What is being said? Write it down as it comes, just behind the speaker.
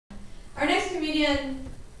Our next comedian,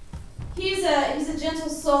 he's a gentle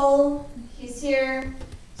soul. He's here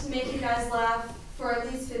to make you guys laugh for at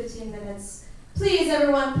least 15 minutes. Please,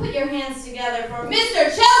 everyone, put your hands together for Mr.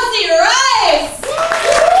 Chelsea Rice!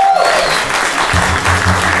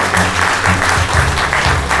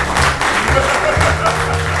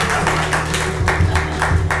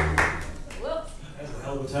 That's a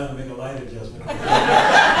hell of a time to make a light adjustment.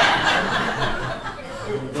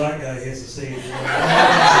 When the black guy hits the stage.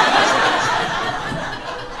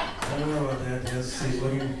 I don't know about that. Let's see.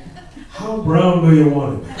 How brown do you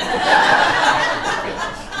want it?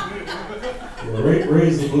 Yeah,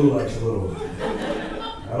 raise the blue lights a little. I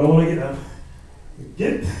don't want to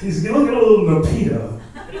he's looking a little Napita.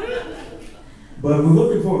 But we're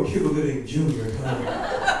looking for a Cuba Gooding Jr.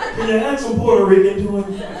 Can you add some Puerto Rican to him?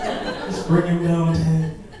 Just bring him down a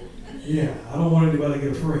tad. Yeah, I don't want anybody to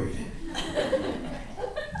get afraid.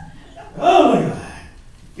 Oh my God.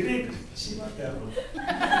 Good evening. She like that one.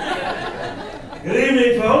 Good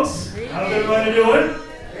evening, folks. How's everybody doing?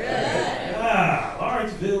 Good.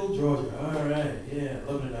 Lawrenceville, Georgia. All right. Yeah,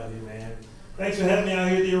 loving it out here, man. Thanks for having me out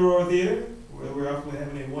here at the Aurora Theater, where we're actually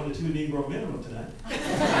having a 1 to 2 Negro minimum tonight.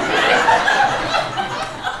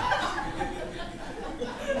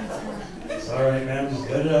 It's all right, man. Just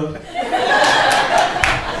let it up.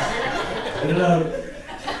 Let it up.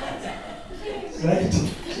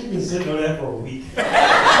 She's been sitting on that for a week.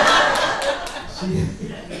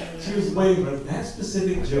 She was waiting for that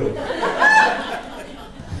specific joke.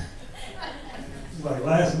 Like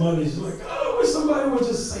last Monday, she's like, oh, I wish somebody would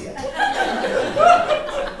just say it.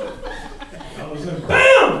 All of a sudden,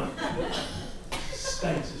 BAM!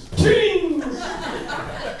 Spanks just ching!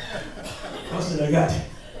 Busted, I got it.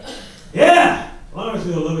 Yeah!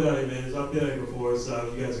 Lawrenceville, love it out here, man. I've been here before,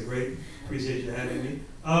 so you guys are great. Appreciate you having me.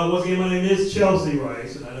 Once again, my name is Chelsea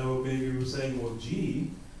Rice, and I know many of you were saying, well,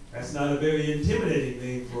 gee, that's not a very intimidating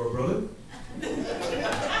name for a brother.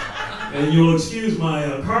 And you'll excuse my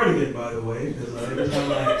cardigan, by the way, because every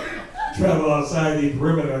time I travel outside the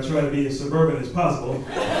perimeter, I try to be as suburban as possible.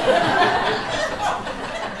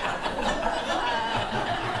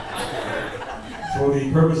 For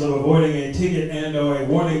the purpose of avoiding a ticket and or a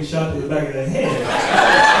warning shot to the back of the head.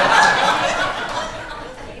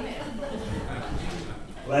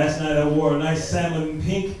 Last night I wore a nice salmon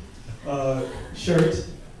pink shirt.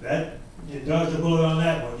 That you dodged a bullet on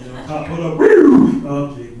that one, you know. Top put up.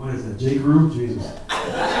 Oh, gee, what is that? J. Crew? Jesus.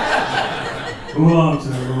 Move along, sir.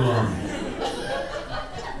 Move along.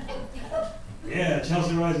 Yeah,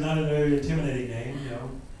 Chelsea Rice is not a very intimidating name. You know,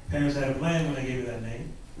 parents had a plan when they gave me that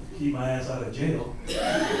name. Keep my ass out of jail.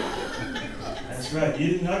 That's right.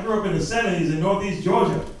 I grew up in the 70s in Northeast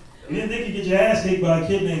Georgia. You didn't think you'd get your ass kicked by a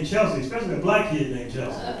kid named Chelsea, especially a black kid named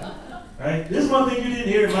Chelsea. Right? This is one thing you didn't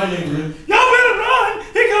hear in my neighborhood. Y'all better run!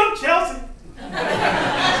 Here comes Chelsea!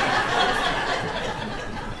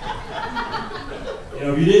 You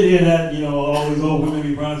know, if you did hear that, you know, all these old women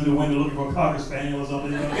be running through the window looking for a Cocker Spaniel or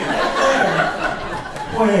something. You know?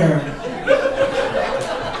 Where?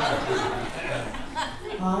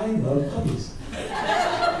 I love puppies.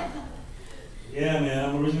 Yeah, man,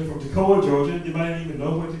 I'm originally from Toccoa, Georgia. Anybody even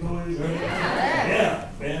know what Toccoa is? Right? Yeah,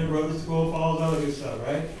 Band of Brothers, Toccoa Falls, all that good stuff,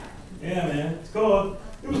 right? Yeah, man, Toccoa.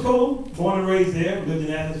 It was cool. Born and raised there. Lived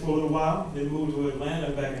in Athens for a little while. Then moved to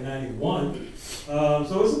Atlanta back in '91.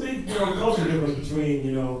 So it's a big, you know, culture difference between,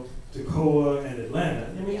 you know, Toccoa and Atlanta.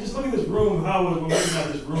 I mean, just look at this room. Howard, we're looking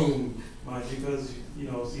at this room, mind you, because, you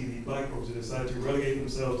know, see the black folks who decided to relegate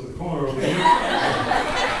themselves to the corner over here.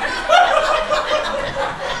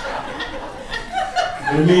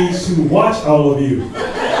 It means to watch all of you. Look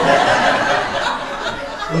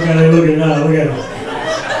at it looking now. Look at it.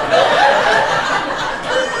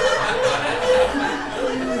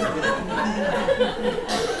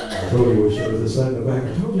 I told you we should have decided in the back. I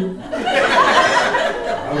told you. I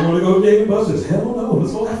want to go to Dave & Buster's. Hell no.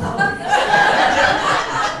 Let's go have fun.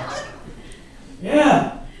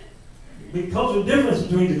 Yeah. Big cultural difference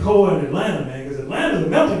between Toccoa and Atlanta, man, because Atlanta's a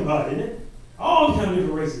melting pot, isn't it? All kind of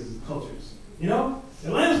different races and cultures. You know?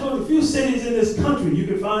 Atlanta's one of the few cities in this country you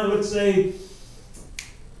can find, let's say,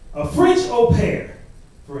 a French au pair,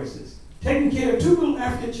 for instance, taking care of 2 little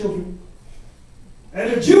African children at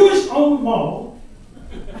a Jewish-owned mall,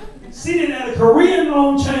 seated at a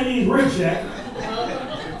Korean-owned Chinese rib shack,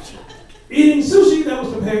 eating sushi that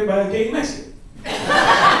was prepared by a gay Mexican.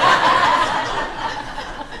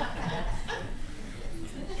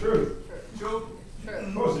 True.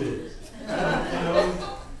 Of course it is. You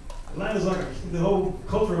know, Atlanta's like the whole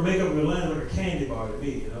cultural makeup of Atlanta is like a candy bar to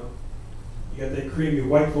me, you know. You got that creamy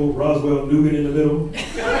white folk Roswell nougat in the middle.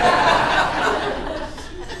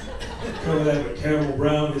 Cover that with caramel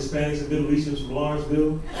brown Hispanics and Middle Easterns from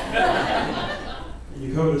Lawrenceville. And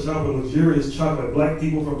you cover the top with luxurious chocolate black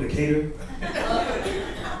people from Decatur.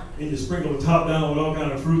 And you sprinkle the top down with all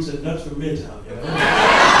kind of fruits and nuts from Midtown, you know?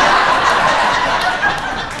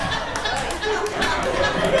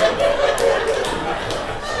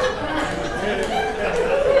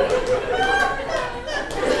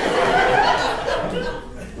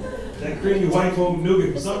 That creamy white folk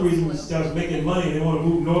nougat, for some reason, starts making money and they want to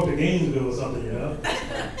move north to Gainesville or something, you know?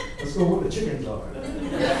 Let's go where the chickens are.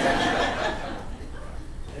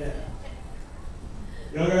 Yeah.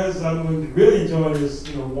 Y'all guys, I'm really enjoying this,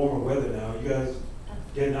 warmer weather now. You guys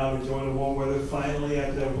getting out enjoying the warm weather finally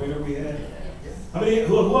after that winter we had? I mean,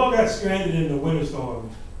 who all got stranded in the winter storm,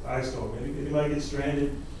 ice storm? Anybody get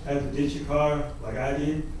stranded, had to ditch your car like I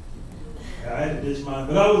did? Yeah, I had to ditch mine,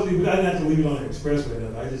 but I didn't have to leave it on the expressway.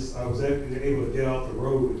 I was able to get off the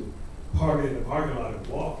road and park it in the parking lot and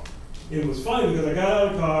walk. It was funny because I got out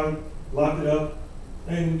of the car, locked it up,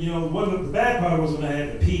 and the bad part was when I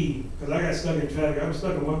had to pee, because I got stuck in traffic. I was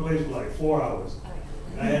stuck in one place for like 4 hours.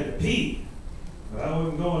 And I had to pee. But I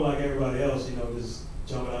wasn't going like everybody else, just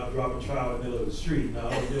jumping out, dropping trout in the middle of the street. No, I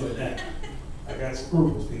wasn't doing that. I got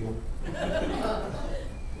scruples, people.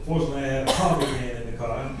 Fortunately, I had a coffee can in the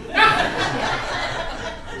car.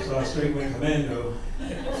 So I straight went commando.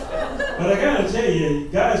 But I gotta tell you,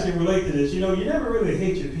 guys can relate to this. You never really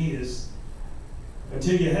hate your penis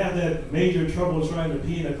until you have that major trouble trying to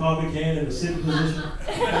pee in a coffee can in a sitting position.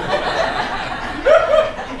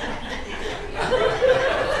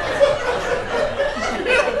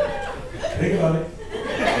 Think about it.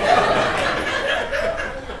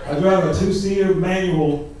 I drive a 2-seater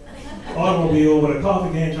manual automobile with a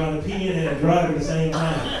coffee can trying to pee in it and drive at the same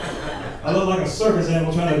time. I look like a circus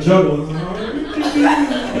animal trying to juggle.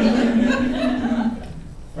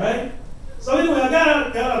 Right? So anyway, I got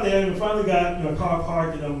out there and finally got a car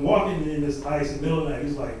parked, and I'm walking in this ice in the middle of the night.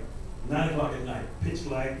 It's like 9 o'clock at night, pitch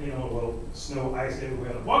black, snow, ice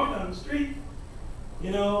everywhere. I'm walking down the street,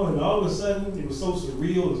 and all of a sudden it was so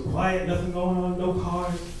surreal. It was quiet, nothing going on, no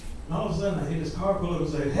cars. And all of a sudden I hear this car pull up and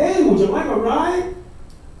say, "Hey, would you like a ride?"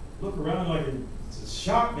 Look around like it's a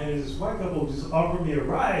shock, man. This white couple just offered me a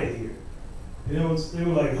ride here. They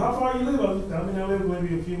were like, "How far you live?" I live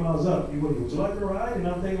maybe a few miles up. Would you like a ride? And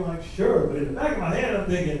I'm thinking like, sure. But in the back of my head, I'm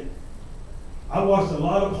thinking, I watched a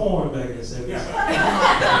lot of porn back in the 70s.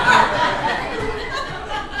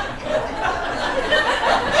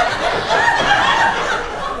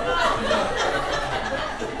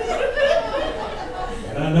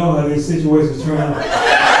 And I know how these situations turn out.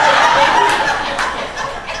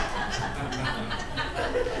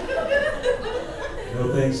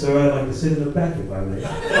 Thanks, sir. I'd like to sit in the back if I may.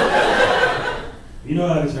 You know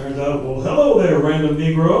how it turns out. Well, hello there, random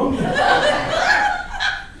Negro.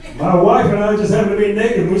 My wife and I just happened to be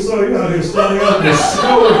naked. We saw you out here standing out in the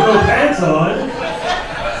snow with no pants on.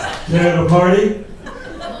 Care to party?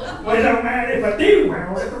 Well, it don't matter if I do.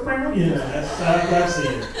 That's I've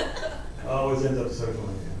seen it. Always ends up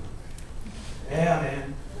circling. Yeah,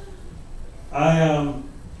 man. I'm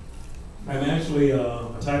actually a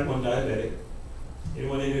type 1 diabetic.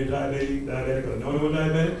 Anyone in here diabetic or know anyone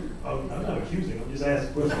diabetic? I'm not accusing, I'm just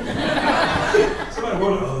asking questions. Somebody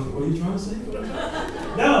wrote, what are you trying to say?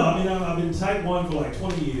 No, I've been type 1 for like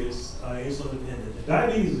 20 years, insulin dependent.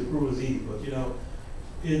 Diabetes is a cruel disease, but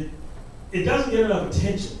it doesn't get enough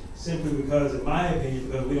attention simply because, in my opinion,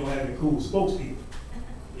 because we don't have any cool spokespeople.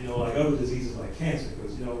 Like other diseases like cancer,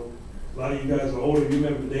 because a lot of you guys are older, you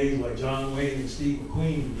remember the days like John Wayne and Steve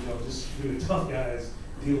McQueen, just really tough guys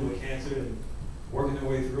dealing with cancer and working their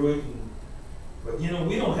way through it. But we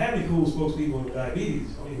don't have any cool spokespeople with diabetes.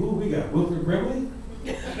 Who we got? Wilford Brimley?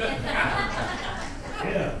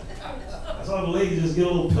 Yeah. I saw the lady just get a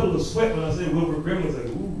little pillow of sweat when I said Wilford Brimley. It's like,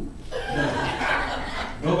 ooh.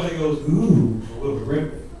 Nobody goes, ooh, for Wilford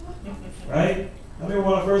Brimley. Right? I remember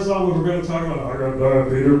when I first saw Wilford Brimley talking about, I got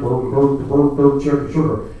diabetes, check the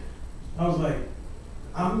sugar. I was like,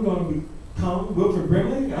 I'm going to become Wilford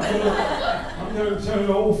Brimley? I'm going to turn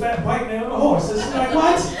an old fat white man on a horse. It's like,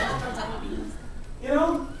 what?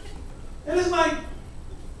 And it's like,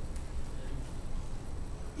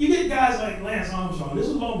 you get guys like Lance Armstrong. This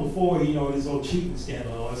was long before, this whole cheating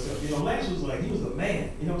scandal and all that stuff. Lance was like, he was a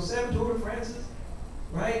man. 7 Tour de France's,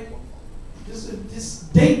 right?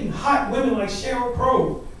 Just dating hot women like Sheryl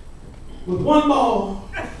Crow with one ball.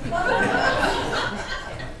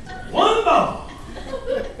 One ball.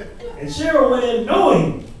 And Cheryl went in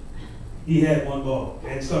knowing he had one ball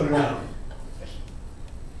and stuck around.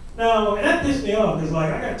 Now, and that pissed me off because, I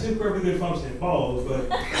got 2 perfectly good functioning balls, but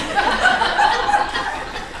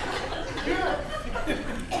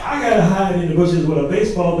I gotta hide in the bushes with a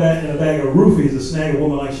baseball bat and a bag of roofies to snag a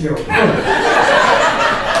woman like Cheryl.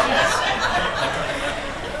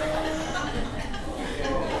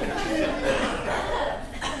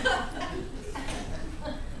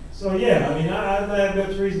 So yeah, I mean, I have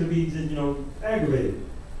much reason to be, aggravated.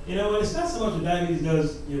 And it's not so much what diabetes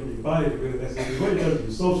does, your body, really, that's what it does to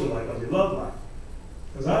your social life, or your love life.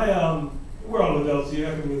 Because we're all adults here.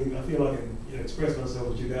 I feel like I can express myself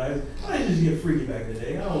with you guys. I used to get freaky back in the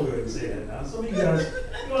day. I won't go ahead and say that now. Some of you guys,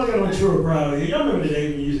 I got a mature crowd here. Y'all remember the day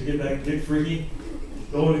when you used to get freaky?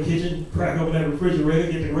 Go in the kitchen, crack open that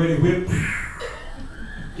refrigerator, get the ready whip,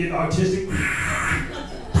 get artistic.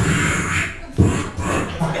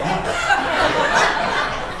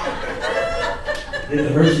 Get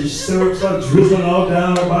the Hershey's syrup start drizzling all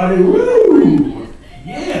down her body. Woo!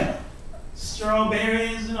 Yeah.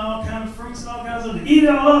 Strawberries and all kinds of fruits and all kinds of stuff. Eat it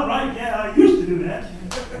all up, right? Yeah, I used to do that.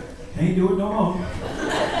 Can't do it no more.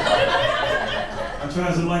 I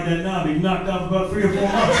try something like that now, be knocked out for about 3 or 4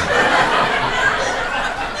 months.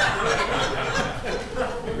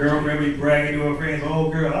 Girl gonna be bragging to her friends, oh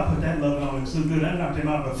girl, I put that loving on him so good, I knocked him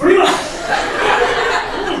out for 3 months.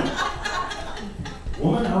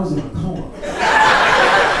 Woman, I was in a coma.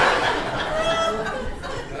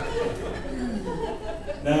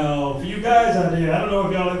 Now, for you guys out there, I don't know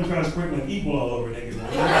if y'all ever try sprinkling equal all over naked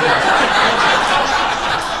woman.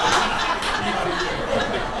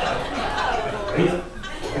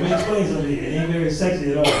 Let me explain something to you. It ain't very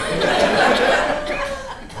sexy at all.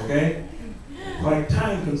 Okay? Quite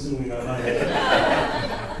time consuming, I might add.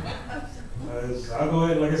 I'll go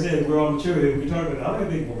ahead, like I said, we're all mature here. We talk about, I like a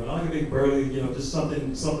big woman. I like a big burly, just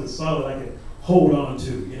something solid I can hold on to,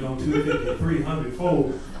 250, 300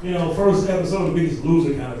 fold. First episode, The Biggest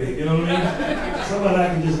Loser kind of big, you know what I mean? Somebody I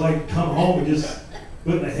can just come home and just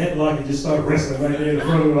put in a headlock and just start wrestling right there in the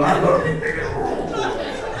front of the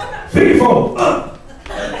 54, up!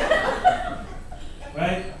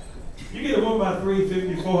 Right? You get a woman by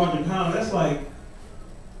 350, 400 pounds, that's like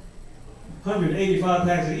 185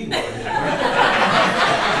 packs of equal right there, right?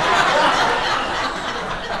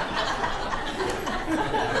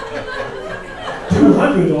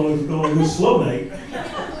 200 on a good slow night.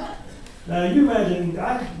 Now you imagine,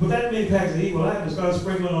 with that many packs of equal, I had to start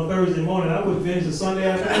sprinkling on Thursday morning. I would finish the Sunday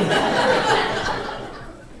afternoon.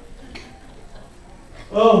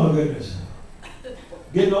 Oh my goodness.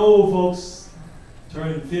 Getting old, folks.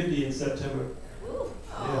 Turning 50 in September. Yeah,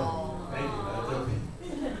 thank you.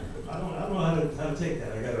 I don't know how to take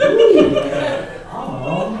that. I gotta,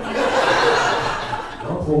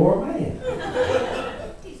 oh, poor man.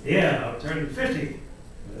 Yeah, I'm turning 50.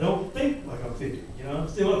 I don't think like I'm 50. I'm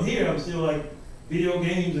still up here. I'm still like video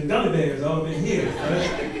games and gummy bears all up in here.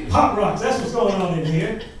 Right? Pop rocks, that's what's going on in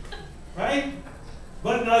here. Right?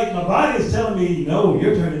 But like my body is telling me, no,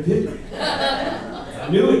 you're turning 50. I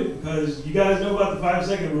knew it because you guys know about the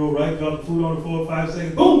 5-second rule, right? Drop the food on the floor, 5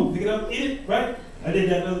 seconds, boom, pick it up, eat it, right? I did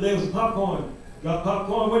that the other day with some popcorn. Dropped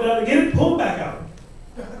popcorn, went down to get it, boom, back out.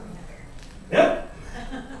 Yep.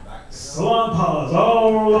 Salon paws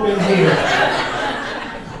all up in here.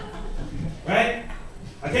 Right?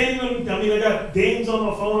 I got games on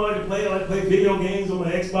my phone I like to play. I like to play video games on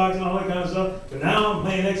my Xbox and all that kind of stuff. But now I'm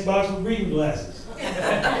playing Xbox with reading glasses.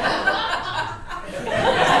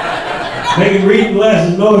 Making reading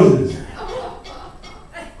glasses noises.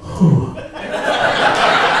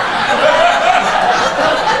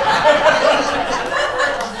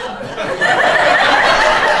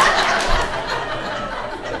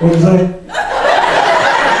 What'd you say?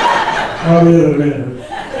 Oh, yeah.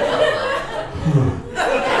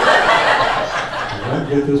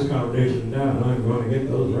 Get this combination down, I'm going to get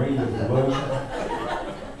those rings in the butt.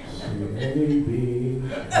 Maybe.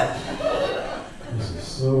 This is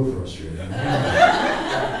so frustrating. So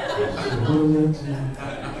what is that? I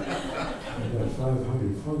got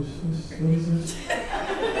 500 folks. What is this?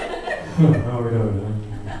 How are we doing?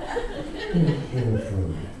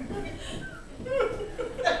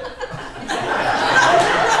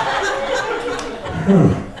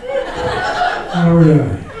 How are we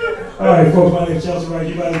doing? All right, folks, my name is Chelsea Wright.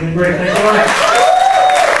 You guys have been great. Thanks a lot.